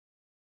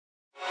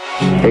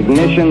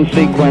Ignition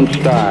sequence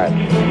start.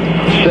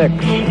 6,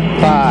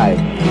 5,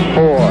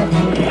 4,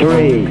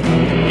 3,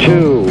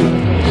 2,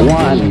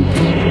 1,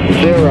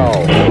 0.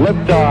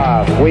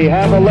 Liftoff. We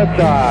have a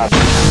liftoff.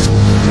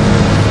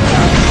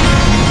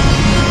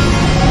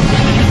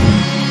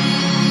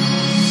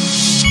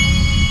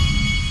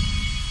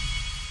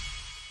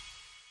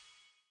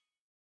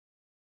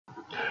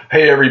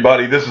 Hey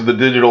everybody, this is the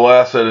Digital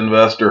Asset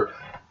Investor.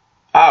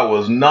 I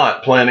was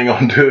not planning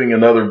on doing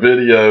another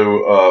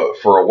video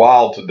for a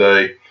while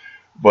today,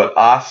 but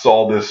I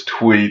saw this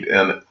tweet,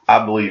 and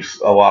I believe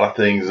a lot of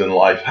things in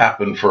life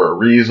happen for a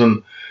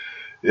reason.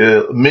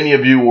 Many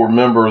of you will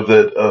remember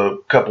that a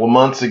couple of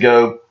months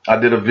ago I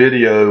did a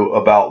video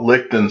about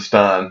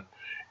Liechtenstein,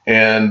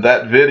 and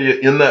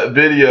in that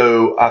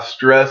video I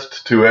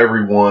stressed to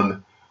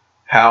everyone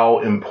how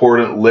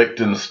important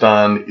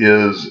Liechtenstein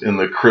is in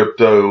the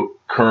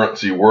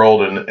cryptocurrency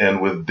world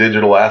and with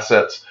digital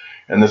assets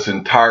and this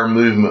entire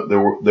movement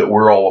that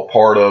we're all a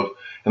part of.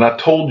 And I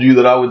told you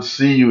that I would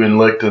see you in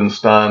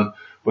Liechtenstein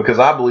because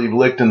I believe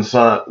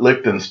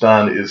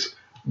Liechtenstein is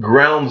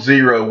ground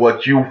zero.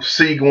 What you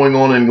see going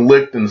on in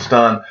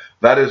Liechtenstein,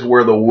 that is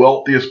where the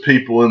wealthiest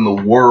people in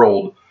the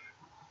world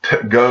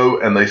go,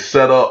 and they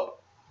set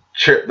up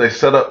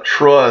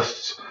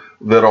trusts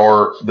that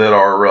are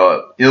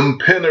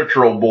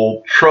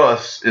impenetrable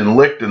trusts in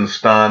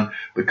Liechtenstein.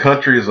 The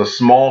country is a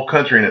small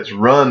country, and it's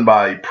run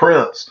by a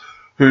prince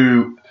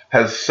who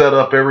has set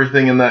up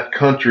everything in that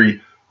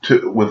country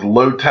with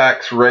low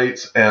tax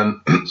rates, and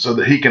so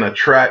that he can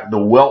attract the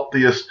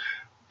wealthiest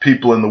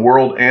people in the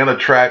world and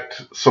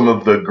attract some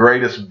of the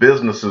greatest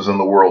businesses in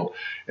the world.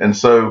 And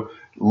so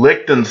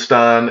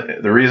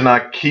Liechtenstein, the reason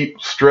I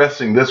keep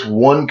stressing this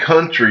one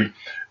country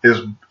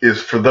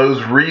is for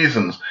those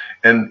reasons.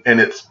 And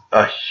it's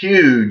a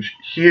huge,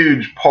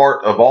 huge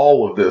part of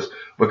all of this,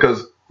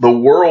 because the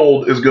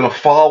world is going to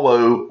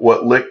follow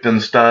what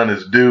Liechtenstein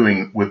is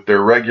doing with their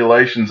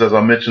regulations, as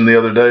I mentioned the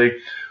other day.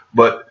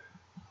 But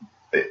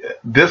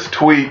this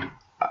tweet,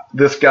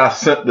 this guy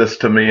sent this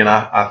to me, and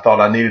I thought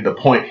I needed to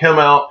point him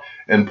out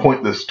and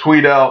point this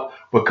tweet out,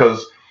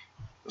 because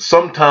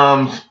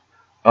sometimes,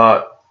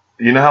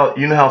 you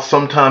know how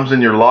sometimes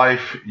in your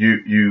life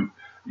your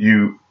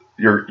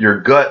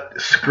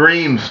gut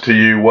screams to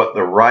you what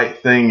the right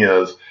thing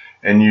is,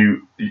 and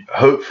you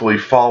hopefully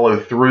follow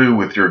through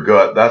with your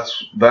gut.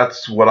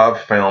 That's what I've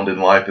found in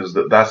life, is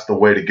that that's the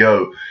way to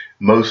go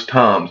most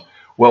times.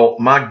 Well,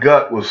 my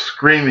gut was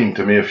screaming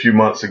to me a few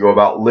months ago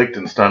about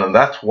Liechtenstein, and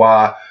that's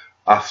why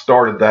I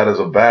started that as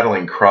a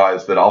battling cry,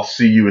 is that I'll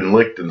see you in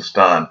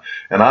Liechtenstein.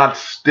 And I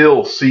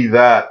still see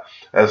that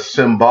as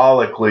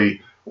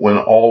symbolically when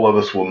all of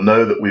us will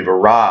know that we've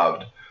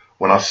arrived.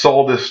 When I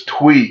saw this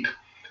tweet,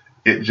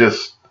 it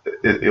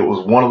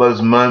was one of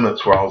those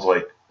moments where I was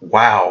like,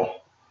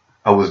 wow,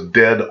 I was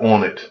dead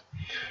on it.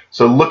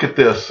 So look at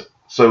this.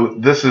 So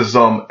this is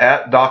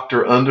at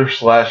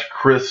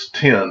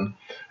Dr._Chris10,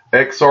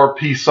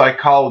 XRP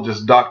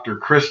psychologist Dr.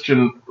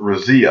 Christian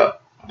Razia.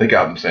 I think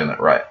I'm saying that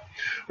right.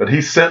 But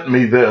he sent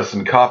me this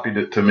and copied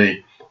it to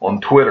me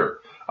on Twitter.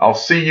 I'll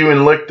see you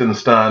in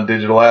Liechtenstein,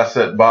 digital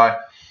asset buy.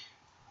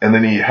 And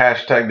then he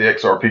hashtagged the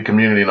XRP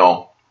community and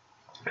all.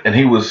 And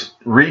he was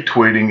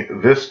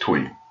retweeting this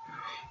tweet.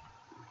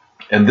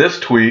 And this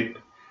tweet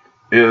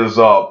is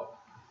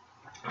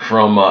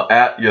from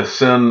at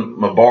Yasin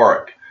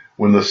Mubarak.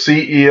 When the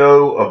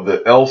CEO of the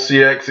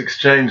LCX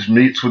exchange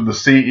meets with the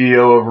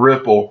CEO of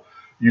Ripple,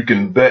 you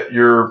can bet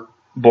your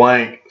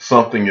blank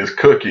something is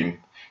cooking.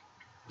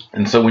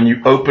 And so when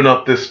you open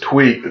up this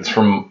tweet, it's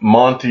from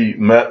Monty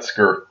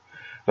Metzger.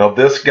 Now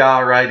this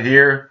guy right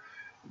here,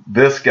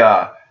 this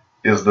guy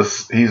is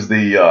he's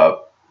the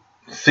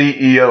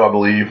CEO, I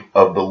believe,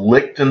 of the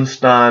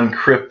Liechtenstein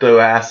Crypto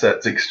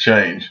Assets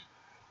Exchange.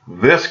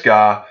 This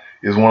guy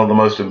is one of the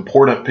most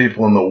important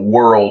people in the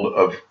world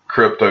of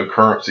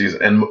cryptocurrencies,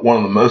 and one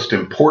of the most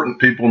important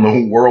people in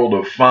the world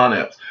of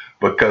finance,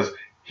 because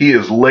he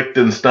is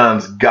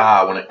Liechtenstein's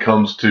guy when it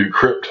comes to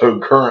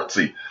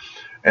cryptocurrency.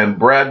 And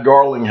Brad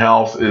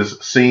Garlinghouse is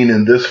seen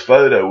in this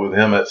photo with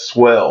him at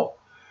Swell.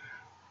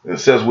 It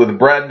says, with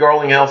Brad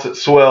Garlinghouse at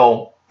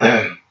Swell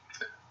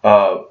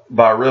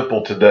by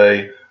Ripple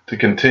today to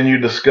continue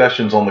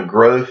discussions on the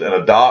growth and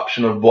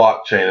adoption of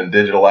blockchain and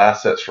digital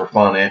assets for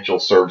financial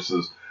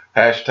services.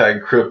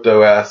 Hashtag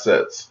crypto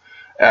assets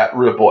at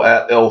Ripple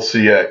at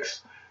LCX.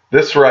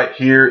 This right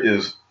here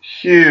is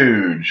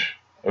huge.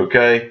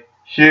 Okay?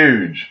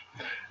 Huge.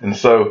 And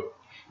so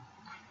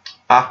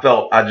I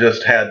felt I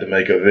just had to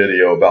make a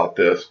video about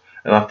this.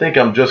 And I think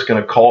I'm just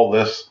going to call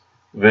this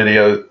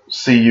video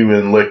See You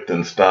in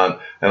Liechtenstein.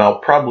 And I'll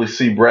probably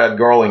see Brad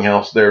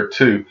Garlinghouse there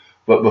too.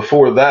 But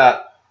before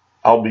that,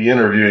 I'll be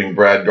interviewing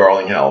Brad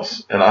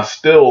Garlinghouse. And I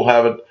still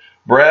haven't.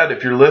 Brad,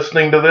 if you're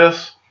listening to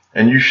this,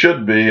 and you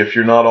should be if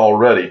you're not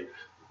already,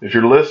 if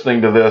you're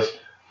listening to this,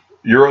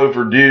 you're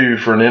overdue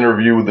for an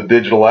interview with a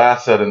digital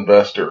asset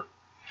investor.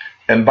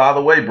 And by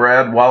the way,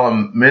 Brad, while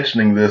I'm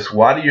mentioning this,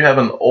 why do you have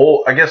an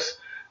old, I guess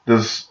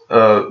this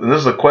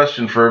is a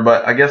question for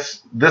everybody. I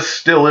guess this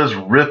still is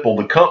Ripple,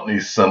 the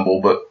company's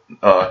symbol, but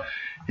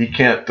he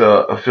can't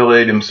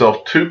affiliate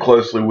himself too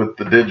closely with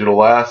the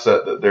digital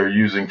asset that they're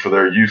using for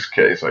their use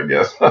case, I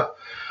guess.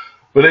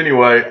 But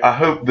anyway, I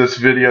hope this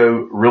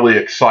video really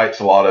excites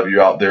a lot of you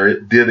out there.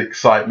 It did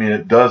excite me, and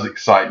it does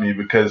excite me,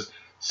 because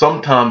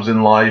sometimes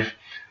in life,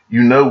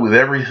 you know with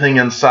everything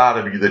inside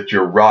of you that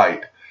you're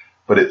right,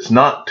 but it's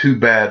not too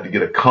bad to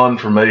get a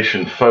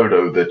confirmation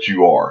photo that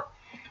you are.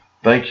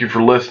 Thank you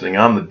for listening.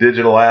 I'm the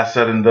digital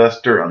asset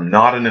investor. I'm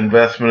not an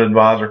investment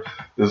advisor.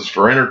 This is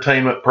for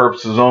entertainment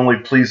purposes only.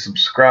 Please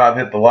subscribe,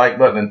 hit the like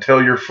button, and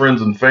tell your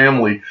friends and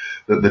family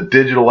that the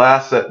digital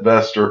asset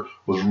investor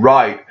was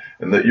right,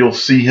 and that you'll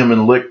see him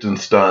in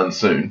Liechtenstein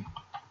soon.